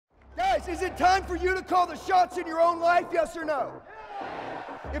Guys, is it time for you to call the shots in your own life, yes or no?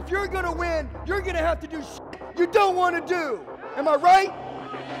 If you're going to win, you're going to have to do shit you don't want to do. Am I right?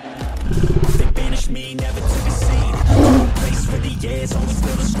 They banished me, never took a seat. Place for the airs, always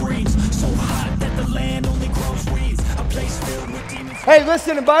feel the screams. So hot that the land only grows weeds. A place filled with demons. Hey,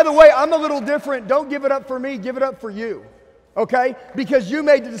 listen, and by the way, I'm a little different. Don't give it up for me, give it up for you. Okay? Because you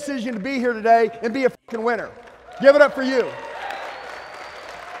made the decision to be here today and be a fucking winner. Give it up for you.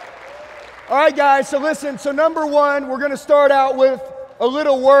 All right, guys, so listen. So number one, we're going to start out with a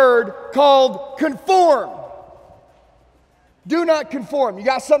little word called conform. Do not conform. You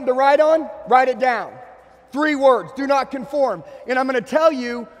got something to write on? Write it down. 3 words. Do not conform. And I'm going to tell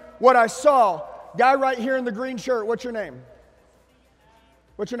you what I saw. Guy right here in the green shirt. What's your name?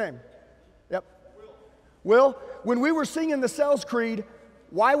 What's your name? Yep. Will. When we were singing the Cells Creed,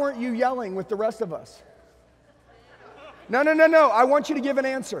 why weren't you yelling with the rest of us? No. I want you to give an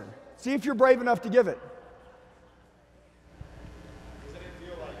answer. See if you're brave enough to give it.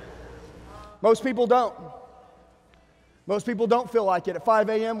 Most people don't. Most people don't feel like it. At 5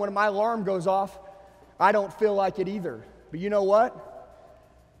 a.m. when my alarm goes off, I don't feel like it either. But you know what?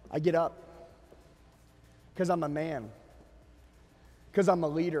 I get up. Because I'm a man. Because I'm a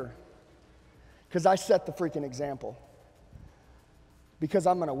leader. Because I set the freaking example. Because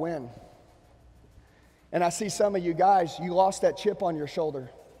I'm going to win. And I see some of you guys, you lost that chip on your shoulder.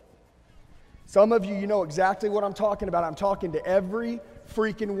 Some of you, you know exactly what I'm talking about. I'm talking to every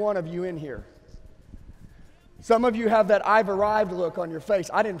freaking one of you in here. Some of you have that I've arrived look on your face.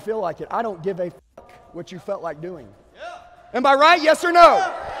 I didn't feel like it. I don't give a fuck what you felt like doing. Yeah. Am I right? Yes or no?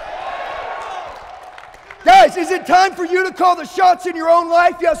 Yeah. Guys, is it time for you to call the shots in your own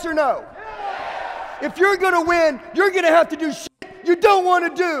life? Yes or no? Yeah. If you're going to win, you're going to have to do shit you don't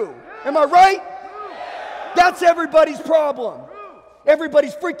want to do. Am I right? That's everybody's problem.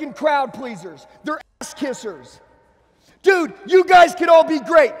 Everybody's freaking crowd pleasers. They're ass kissers. Dude, you guys could all be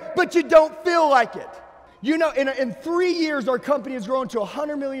great, but you don't feel like it. You know, in 3 years, our company has grown to a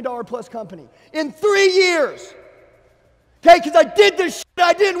 $100 million plus company. In 3 years. Okay, because I did this shit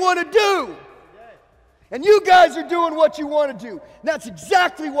I didn't want to do. And you guys are doing what you want to do. And that's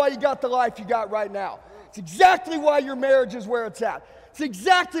exactly why you got the life you got right now. It's exactly why your marriage is where it's at. It's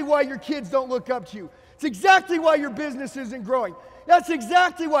exactly why your kids don't look up to you. It's exactly why your business isn't growing. That's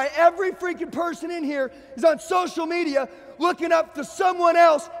exactly why every freaking person in here is on social media looking up to someone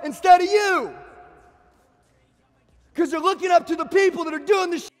else instead of you. Because they're looking up to the people that are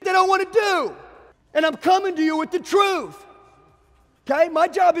doing the shit they don't want to do. And I'm coming to you with the truth. Okay? My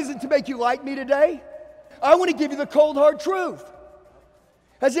job isn't to make you like me today. I want to give you the cold, hard truth.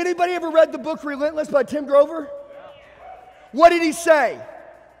 Has anybody ever read the book Relentless by Tim Grover? What did he say?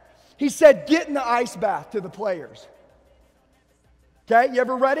 He said, get in the ice bath to the players. Okay, you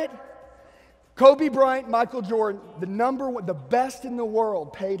ever read it? Kobe Bryant, Michael Jordan, the best in the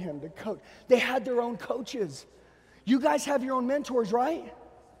world paid him to coach. They had their own coaches. You guys have your own mentors, right?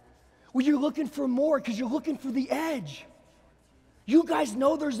 Well, you're looking for more because you're looking for the edge. You guys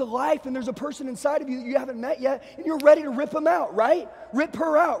know there's a life and there's a person inside of you that you haven't met yet, and you're ready to rip them out, right? Rip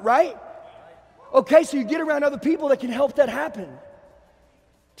her out, right? Okay, so you get around other people that can help that happen.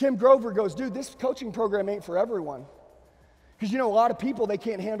 Tim Grover goes, dude, this coaching program ain't for everyone. Because you know, a lot of people, they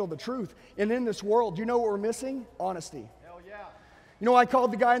can't handle the truth. And in this world, you know what we're missing? Honesty. Hell yeah. You know why I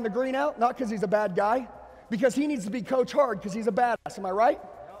called the guy in the green out? Not because he's a bad guy. Because he needs to be coach hard because he's a badass. Am I right?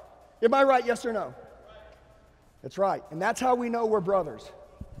 Yep. Am I right, yes or no? Right. That's right. And that's how we know we're brothers.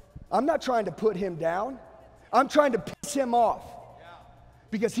 I'm not trying to put him down. I'm trying to piss him off. Yeah.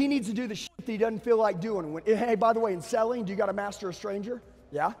 Because he needs to do the shit that he doesn't feel like doing. Hey, by the way, in selling, do you got to master a stranger?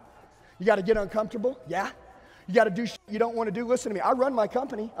 Yeah. You got to get uncomfortable? Yeah. You got to do shit you don't want to do. Listen to me. I run my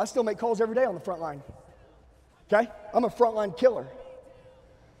company. I still make calls every day on the front line. Okay? I'm a frontline killer.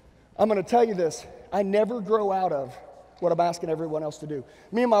 I'm going to tell you this. I never grow out of what I'm asking everyone else to do.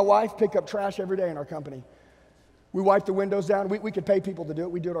 Me and my wife pick up trash every day in our company. We wipe the windows down. We could pay people to do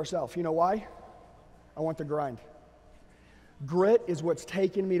it. We do it ourselves. You know why? I want the grind. Grit is what's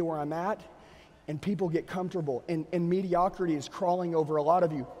taken me to where I'm at, and people get comfortable. And mediocrity is crawling over a lot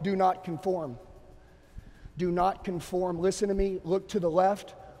of you. Do not conform. Do not conform. Listen to me. Look to the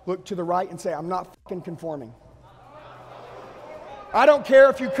left, look to the right, and say, I'm not fucking conforming. I don't care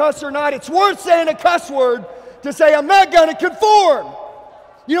if you cuss or not. It's worth saying a cuss word to say, I'm not going to conform.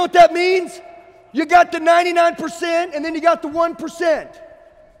 You know what that means? You got the 99% and then you got the 1%.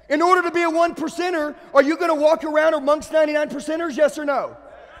 In order to be a 1%er, are you going to walk around amongst 99%ers, yes or no?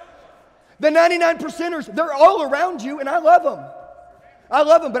 The 99%ers, they're all around you, and I love them. I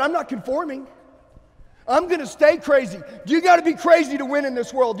love them, but I'm not conforming. I'm gonna stay crazy. Do you gotta be crazy to win in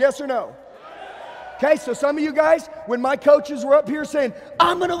this world, yes or no? Okay, so some of you guys, when my coaches were up here saying,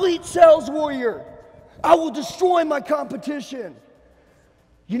 I'm an elite sales warrior, I will destroy my competition.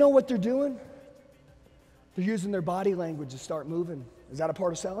 You know what they're doing? They're using their body language to start moving. Is that a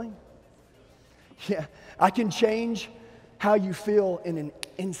part of selling? Yeah, I can change how you feel in an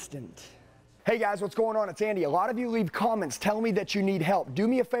instant. Hey guys, what's going on? It's Andy. A lot of you leave comments telling me that you need help. Do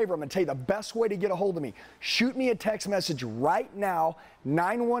me a favor, I'm gonna tell you the best way to get a hold of me. Shoot me a text message right now,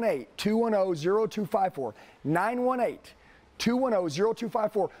 918-210-0254.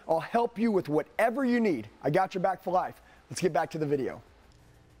 918-210-0254. I'll help you with whatever you need. I got your back for life. Let's get back to the video.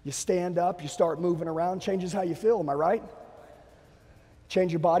 You stand up, you start moving around, changes how you feel, am I right?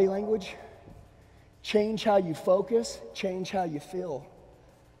 Change your body language, change how you focus, change how you feel.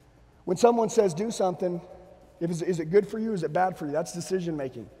 When someone says do something, is it good for you, is it bad for you? That's decision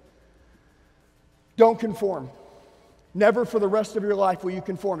making. Don't conform. Never for the rest of your life will you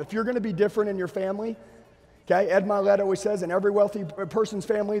conform. If you're gonna be different in your family, okay, Ed Milet always says in every wealthy person's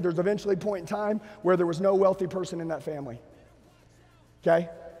family, there's eventually a point in time where there was no wealthy person in that family. Okay?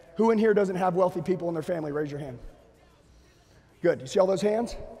 Who in here doesn't have wealthy people in their family? Raise your hand. Good. You see all those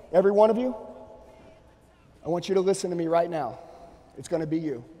hands? Every one of you? I want you to listen to me right now. It's going to be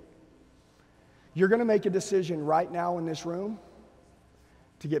you. You're going to make a decision right now in this room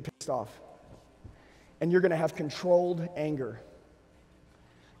to get pissed off. And you're going to have controlled anger.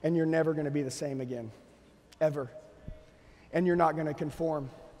 And you're never going to be the same again. Ever. And you're not going to conform.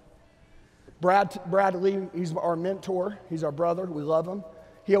 Bradley, he's our mentor. He's our brother. We love him.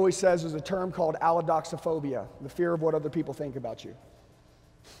 He always says there's a term called allodoxophobia, the fear of what other people think about you.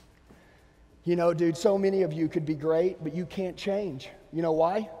 You know, dude, so many of you could be great, but you can't change. You know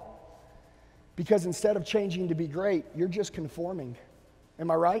why? Because instead of changing to be great, you're just conforming. Am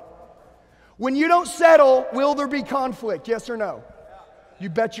I right? When you don't settle, will there be conflict? Yes or no? You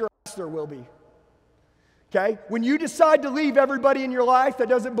bet your ass there will be. Okay? When you decide to leave everybody in your life that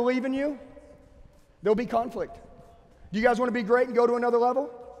doesn't believe in you, there'll be conflict. Do you guys want to be great and go to another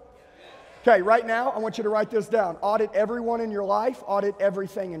level? Okay, right now, I want you to write this down. Audit everyone in your life, audit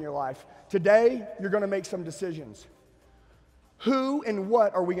everything in your life. Today, you're going to make some decisions. Who and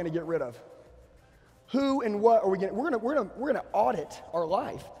what are we going to get rid of? Who and what are we going to, we're going to audit our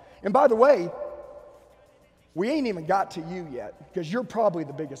life. And by the way, we ain't even got to you yet, because you're probably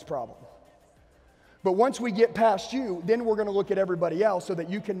the biggest problem. But once we get past you, then we're going to look at everybody else so that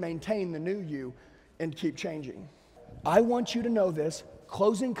you can maintain the new you and keep changing. I want you to know this,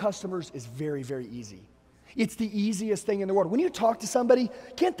 closing customers is very, very easy. It's the easiest thing in the world. When you talk to somebody,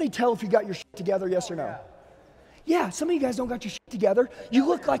 can't they tell if you got your shit together, yes or no? Yeah, some of you guys don't got your shit together. You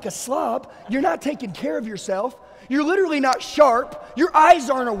look like a slob. You're not taking care of yourself. You're literally not sharp. Your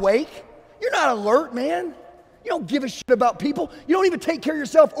eyes aren't awake. You're not alert, man. You don't give a shit about people. You don't even take care of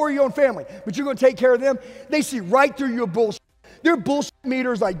yourself or your own family, but you're going to take care of them. They see right through your bullshit. Their bullshit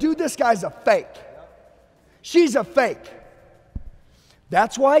meters like, dude, this guy's a fake. She's a fake.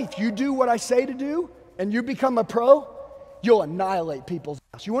 That's why if you do what I say to do and you become a pro, you'll annihilate people's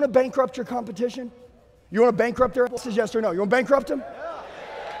ass. You want to bankrupt your competition? You want to bankrupt their asses, yes or no? You want to bankrupt them?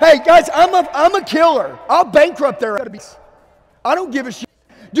 Hey guys, I'm a killer. I'll bankrupt their asses. I don't give a shit.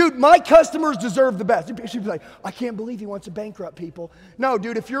 Dude, my customers deserve the best. She'd be like, I can't believe he wants to bankrupt people. No,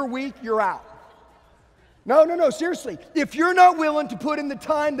 dude, if you're weak, you're out. No, seriously. If you're not willing to put in the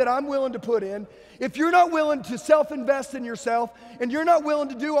time that I'm willing to put in, if you're not willing to self-invest in yourself, and you're not willing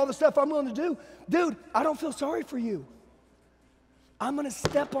to do all the stuff I'm willing to do, dude, I don't feel sorry for you. I'm gonna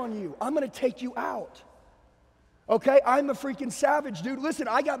step on you. I'm gonna take you out. Okay, I'm a freaking savage, dude. Listen,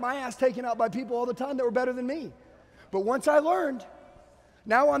 I got my ass taken out by people all the time that were better than me. But once I learned,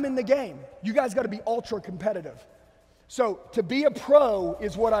 now I'm in the game. You guys gotta be ultra competitive. So to be a pro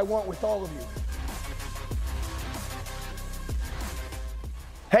is what I want with all of you.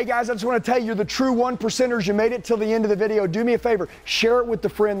 Hey guys, I just want to tell you, you're the true 1%ers. You made it till the end of the video. Do me a favor, share it with the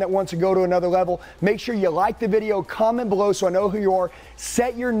friend that wants to go to another level. Make sure you like the video, comment below so I know who you are,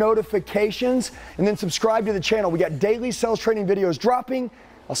 set your notifications, and then subscribe to the channel. We got daily sales training videos dropping.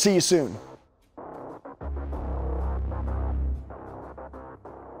 I'll see you soon.